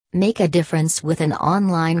Make a difference with an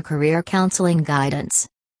online career counseling guidance.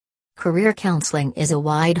 Career counseling is a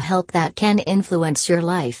wide help that can influence your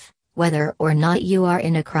life, whether or not you are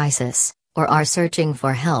in a crisis, or are searching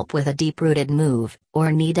for help with a deep-rooted move,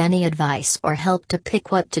 or need any advice or help to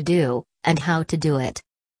pick what to do, and how to do it.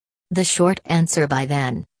 The short answer by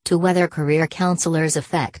then, to whether career counselors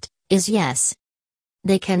effect, is yes.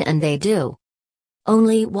 They can and they do.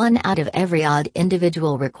 Only 1 out of every odd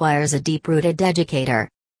individual requires a deep-rooted educator.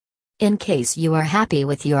 In case you are happy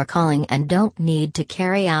with your calling and don't need to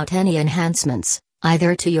carry out any enhancements,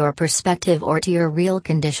 either to your perspective or to your real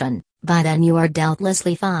condition, by then you are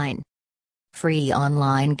doubtlessly fine. Free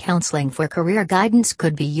online counseling for career guidance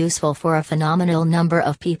could be useful for a phenomenal number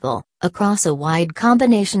of people, across a wide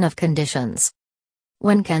combination of conditions.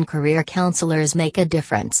 When can career counselors make a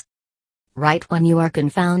difference? Right when you are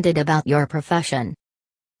confounded about your profession.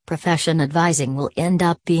 Profession advising will end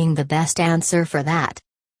up being the best answer for that.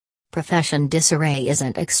 Profession disarray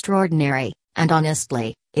isn't extraordinary, and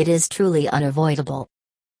honestly, it is truly unavoidable.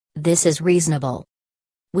 This is reasonable.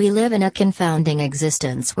 We live in a confounding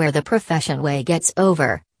existence where the profession way gets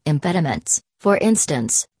over, impediments, for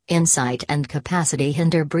instance, insight and capacity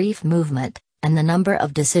hinder brief movement, and the number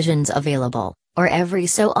of decisions available, or every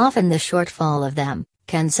so often the shortfall of them,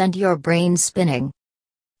 can send your brain spinning.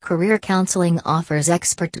 Career counseling offers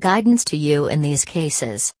expert guidance to you in these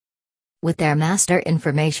cases. With their master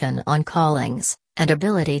information on callings, and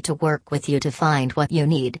ability to work with you to find what you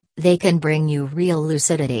need, they can bring you real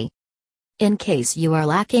lucidity. In case you are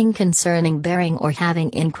lacking concerning bearing or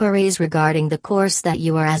having inquiries regarding the course that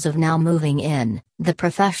you are as of now moving in, the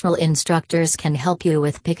professional instructors can help you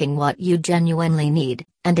with picking what you genuinely need,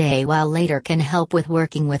 and a while later can help with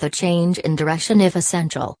working with a change in direction if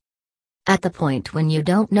essential. At the point when you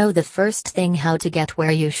don't know the first thing how to get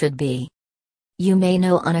where you should be. You may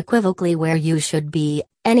know unequivocally where you should be,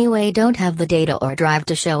 anyway don't have the data or drive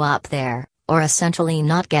to show up there, or essentially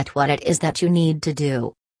not get what it is that you need to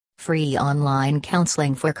do. Free online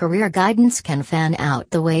counseling for career guidance can fan out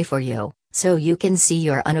the way for you, so you can see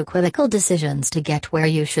your unequivocal decisions to get where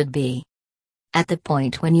you should be. At the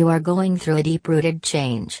point when you are going through a deep-rooted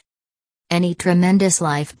change. Any tremendous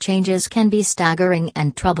life changes can be staggering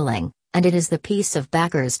and troubling, and it is the piece of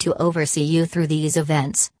backers to oversee you through these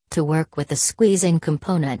events, to work with the squeezing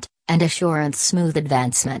component, and assurance smooth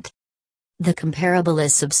advancement. The comparable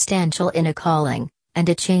is substantial in a calling, and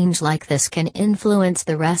a change like this can influence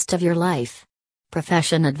the rest of your life.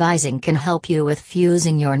 Profession advising can help you with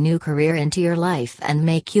fusing your new career into your life and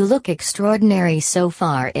make you look extraordinary so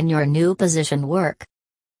far in your new position work.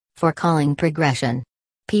 For calling progression.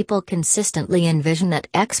 People consistently envision that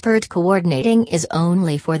expert coordinating is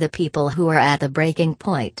only for the people who are at the breaking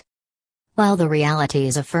point. While the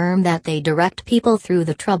realities affirm that they direct people through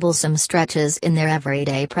the troublesome stretches in their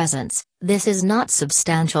everyday presence, this is not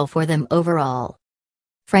substantial for them overall.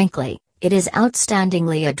 Frankly, it is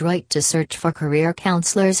outstandingly adroit to search for career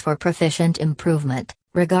counselors for proficient improvement,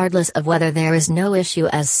 regardless of whether there is no issue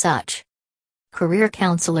as such. Career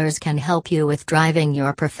counselors can help you with driving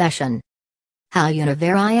your profession. How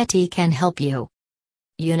Univariety can help you.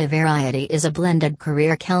 Univariety is a blended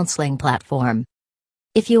career counseling platform.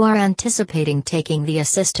 If you are anticipating taking the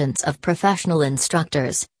assistance of professional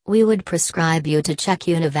instructors, we would prescribe you to check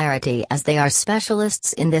Univariety as they are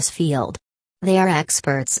specialists in this field. They are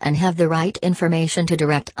experts and have the right information to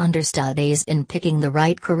direct understudies in picking the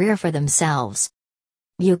right career for themselves.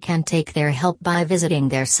 You can take their help by visiting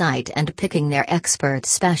their site and picking their expert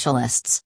specialists.